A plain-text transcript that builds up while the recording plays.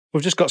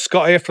We've just got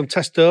Scott here from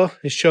Testo.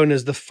 He's showing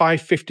us the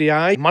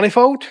 550i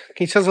manifold.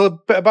 Can you tell us a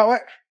little bit about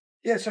it?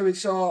 Yeah, so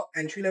it's our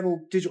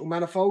entry-level digital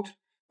manifold.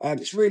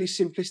 It's really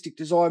simplistic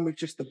design with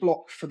just the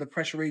block for the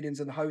pressure readings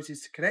and the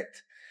hoses to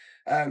connect.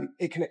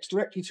 It connects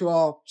directly to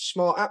our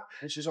smart app,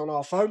 which is on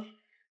our phone.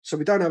 So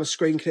we don't have a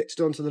screen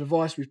connected onto the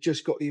device. We've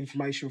just got the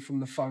information from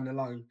the phone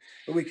alone.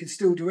 But we can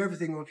still do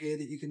everything on here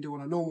that you can do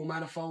on a normal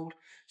manifold.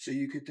 So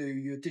you could do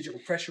your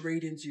digital pressure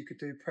readings, you could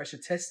do pressure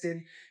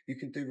testing, you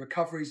can do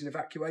recoveries and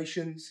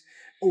evacuations,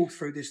 all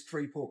through this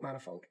 3-port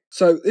manifold.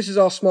 So this is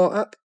our smart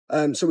app.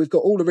 So we've got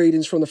all the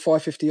readings from the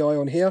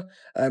 550i on here.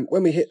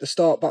 When we hit the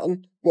start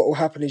button, what will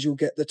happen is you'll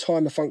get the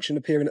timer function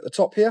appearing at the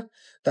top here.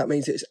 That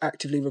means it's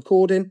actively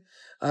recording.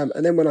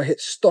 And then when I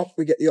hit stop,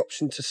 we get the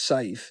option to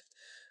save.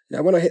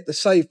 Now, when I hit the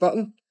save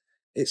button,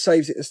 it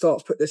saves it and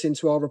starts putting this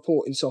into our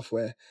reporting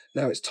software.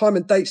 Now, it's time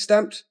and date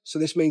stamped, so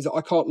this means that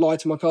I can't lie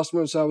to my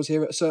customer and say I was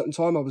here at a certain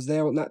time. I was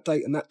there on that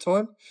date and that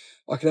time.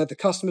 I can add the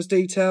customer's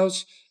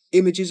details,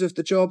 images of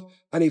the job,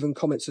 and even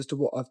comments as to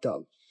what I've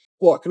done.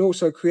 What I can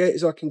also create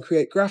is I can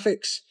create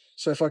graphics.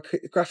 So if I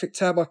click the graphic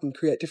tab, I can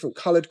create different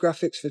coloured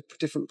graphics for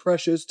different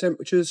pressures,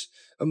 temperatures,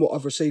 and what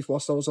I've received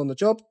whilst I was on the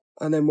job.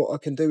 And then what I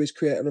can do is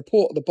create a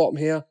report at the bottom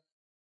here,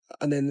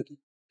 and then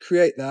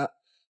create that,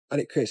 and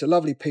it creates a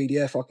lovely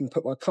PDF. I can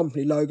put my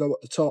company logo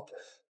at the top.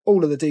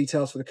 All of the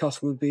details for the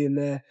customer would be in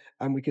there,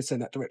 and we can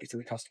send that directly to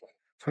the customer.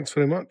 Thanks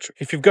very much.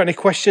 If you've got any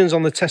questions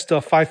on the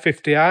Testo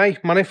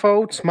 550i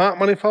manifold, smart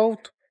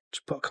manifold,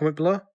 just put a comment below.